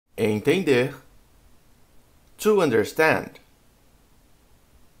Entender. To understand.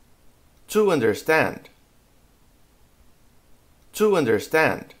 To understand. To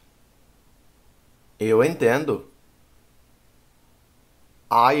understand. Eu entendo.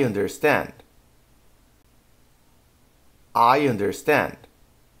 I understand. I understand.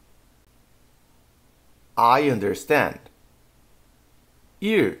 I understand.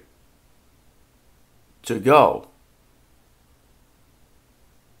 Ir. To go.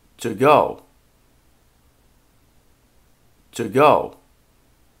 To go. To go.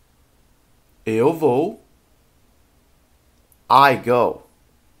 Eu vou. I go.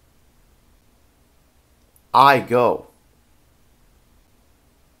 I go.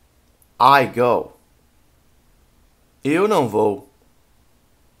 I go. Eu não vou.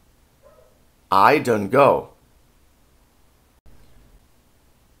 I don't go.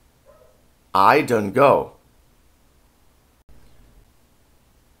 I don't go.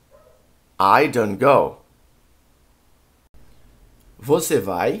 I don't go. Você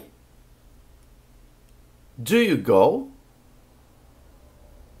vai? Do you go?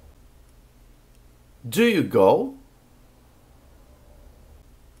 Do you go?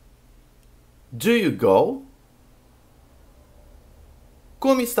 Do you go?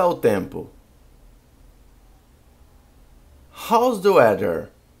 Como está o tempo? How's the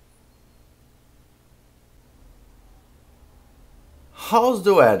weather? How's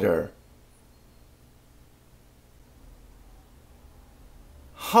the weather?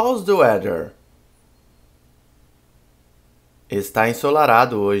 How's the weather? Está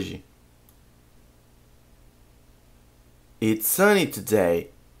ensolarado hoje. It's sunny today.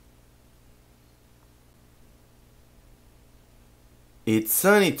 It's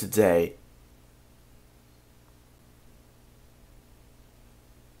sunny today.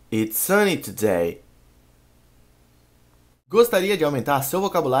 It's sunny today. Gostaria de aumentar seu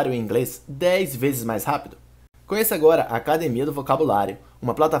vocabulário em inglês 10 vezes mais rápido? Conheça agora a Academia do Vocabulário,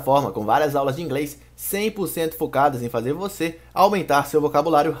 uma plataforma com várias aulas de inglês 100% focadas em fazer você aumentar seu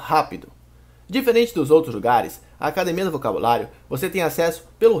vocabulário rápido. Diferente dos outros lugares, a Academia do Vocabulário você tem acesso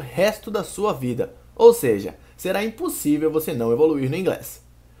pelo resto da sua vida, ou seja, será impossível você não evoluir no inglês.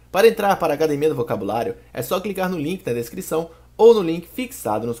 Para entrar para a Academia do Vocabulário, é só clicar no link na descrição ou no link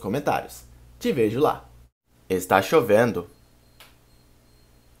fixado nos comentários. Te vejo lá. Está chovendo.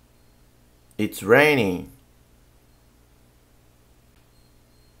 It's raining.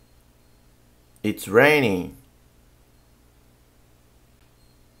 It's raining.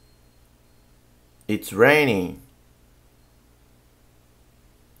 It's raining.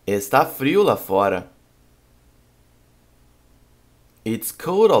 Está frio lá fora. It's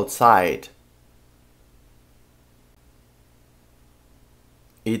cold outside.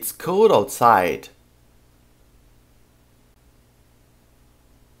 It's cold outside.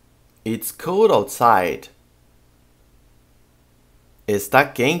 It's cold outside. Está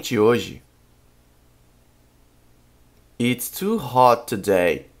quente hoje. It's too hot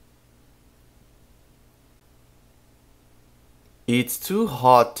today. It's too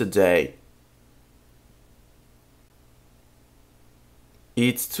hot today.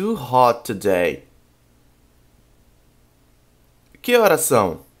 It's too hot today. Que horas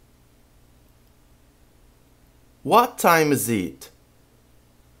são? What time is it?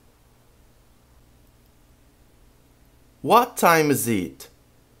 What time is it?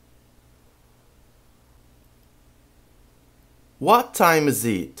 What time is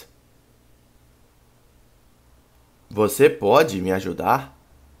it? Você pode me ajudar?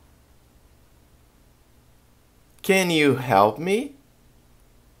 Can you help me?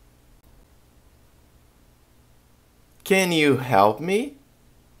 Can you help me?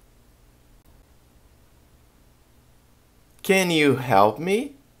 Can you help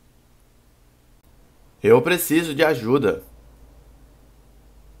me? Eu preciso de ajuda.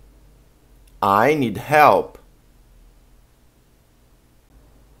 I need help.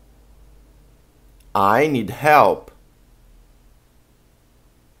 I need help.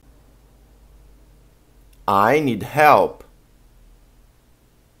 I need help.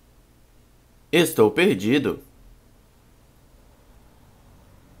 Estou perdido.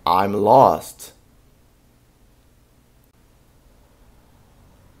 I'm lost.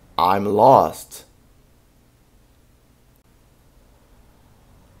 I'm lost.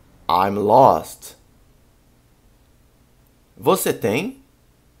 I'm lost. Você tem?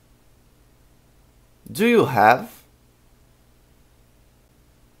 Do you have?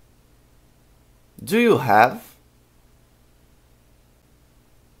 Do you have?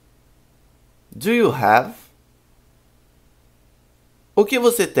 Do you have? O que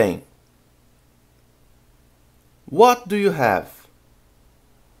você tem? What do you have?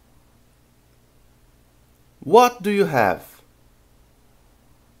 What do you have?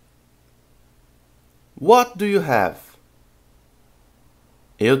 What do you have?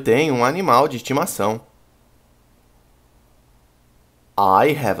 Eu tenho um animal de estimação.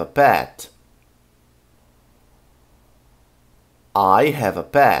 I have a pet. I have a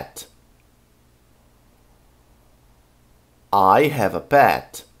pet. I have a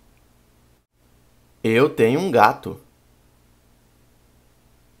pet. Eu tenho um gato.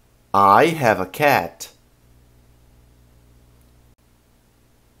 I have a cat.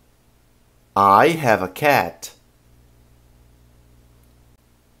 I have a cat.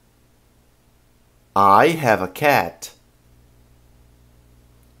 I have a cat.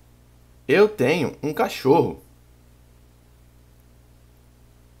 Eu tenho um cachorro.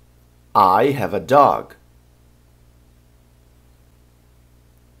 I have a dog.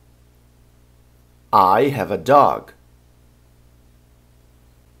 I have a dog.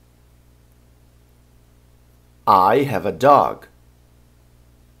 I have a dog.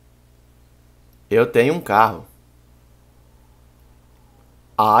 Eu tenho um carro.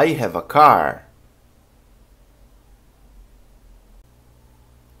 I have a car.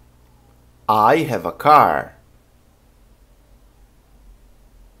 I have a car.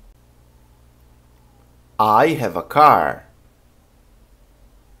 I have a car.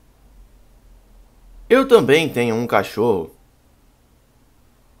 Eu também tenho um cachorro.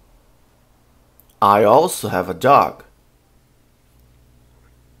 I also have a dog.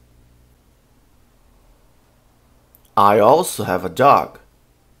 I also have a dog.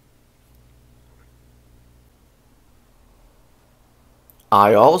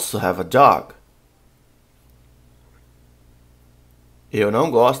 I also have a dog. Eu não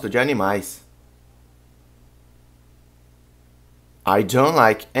gosto de animais. I don't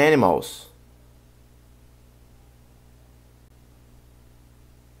like animals.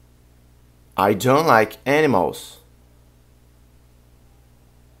 I don't like animals.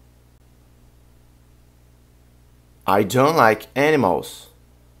 I don't like animals.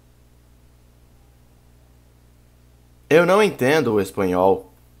 Eu não entendo o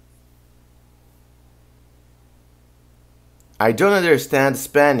espanhol. I don't understand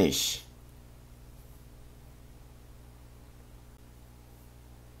Spanish.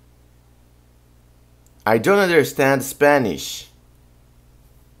 I don't understand Spanish.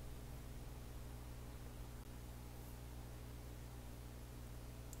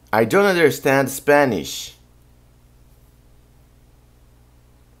 I don't understand Spanish.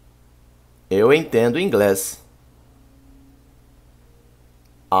 Eu entendo inglês.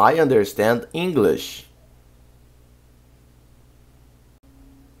 I understand English.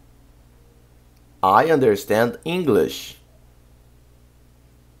 I understand English.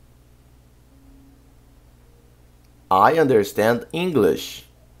 I understand English.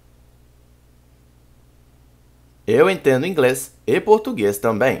 Eu entendo inglês e português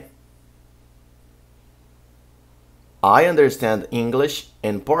também. I understand English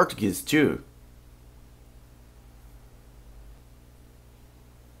and Portuguese too.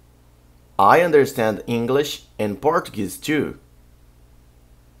 I understand English and Portuguese too.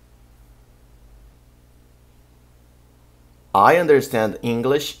 I understand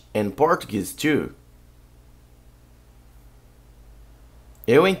English and Portuguese too.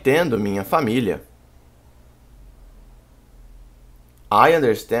 Eu entendo minha família. I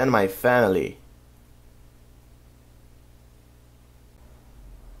understand my family.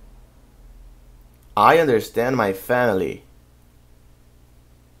 I understand my family.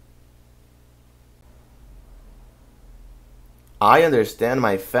 I understand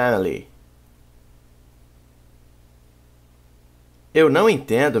my family. Eu não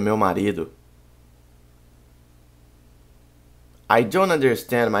entendo meu marido. I don't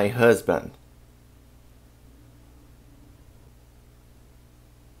understand my husband.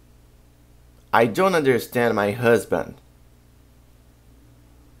 I don't understand my husband.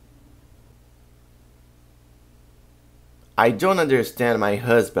 I don't understand my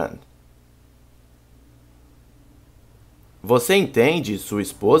husband. Você entende sua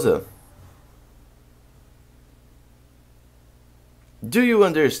esposa? Do you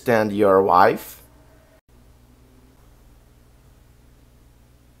understand your wife?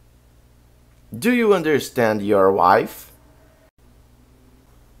 Do you understand your wife?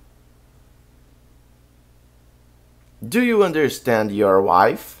 Do you understand your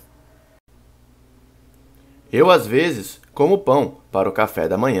wife? Eu às vezes como pão para o café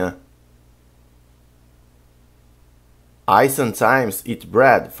da manhã. I sometimes eat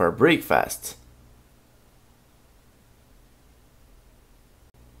bread for breakfast.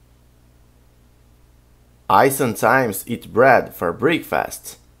 I sometimes eat bread for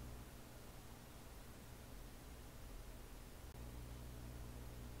breakfast.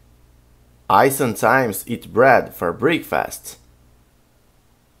 I sometimes eat bread for breakfast.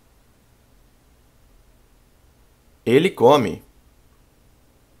 Ele come.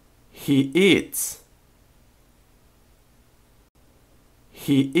 He eats.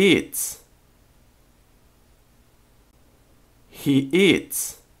 He eats. He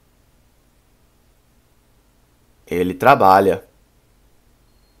eats. Ele trabalha.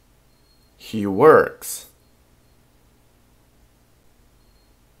 He works.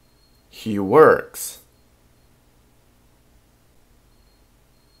 He works.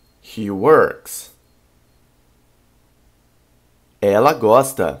 He works. Ela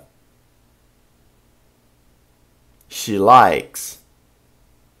gosta. She likes.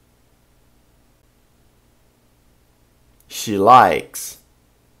 She likes.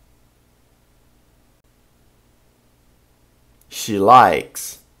 She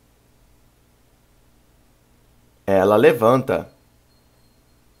likes. Ela levanta.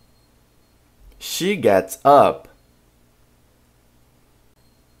 She gets up.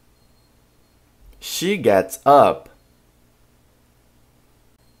 She gets up.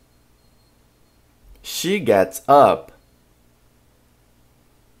 She gets up.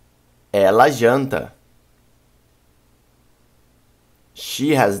 Ela janta.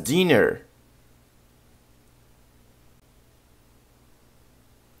 She has dinner.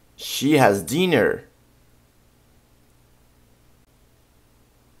 She has dinner.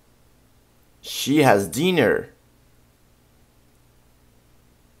 She has dinner.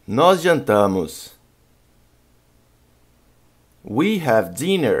 Nós jantamos. We have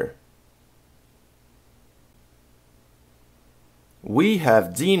dinner. We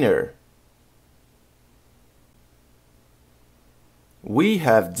have dinner. We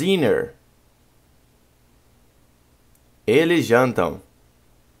have dinner. Eles jantam.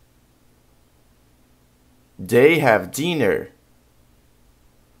 They have dinner.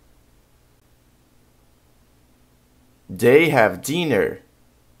 They have dinner.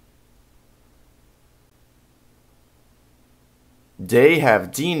 They have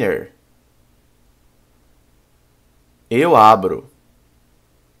dinner. Eu abro.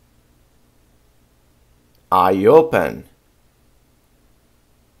 I open.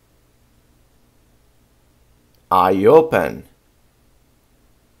 I open.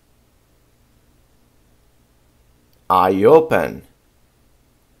 I open.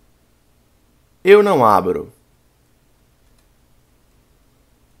 Eu não abro.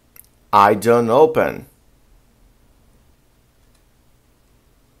 I don't open.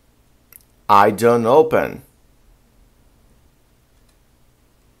 I don't open.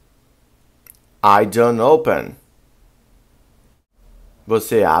 I don't open.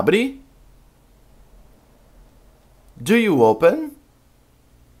 Você abre? Do you open?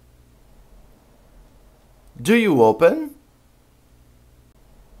 Do you open?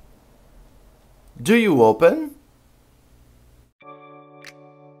 Do you open?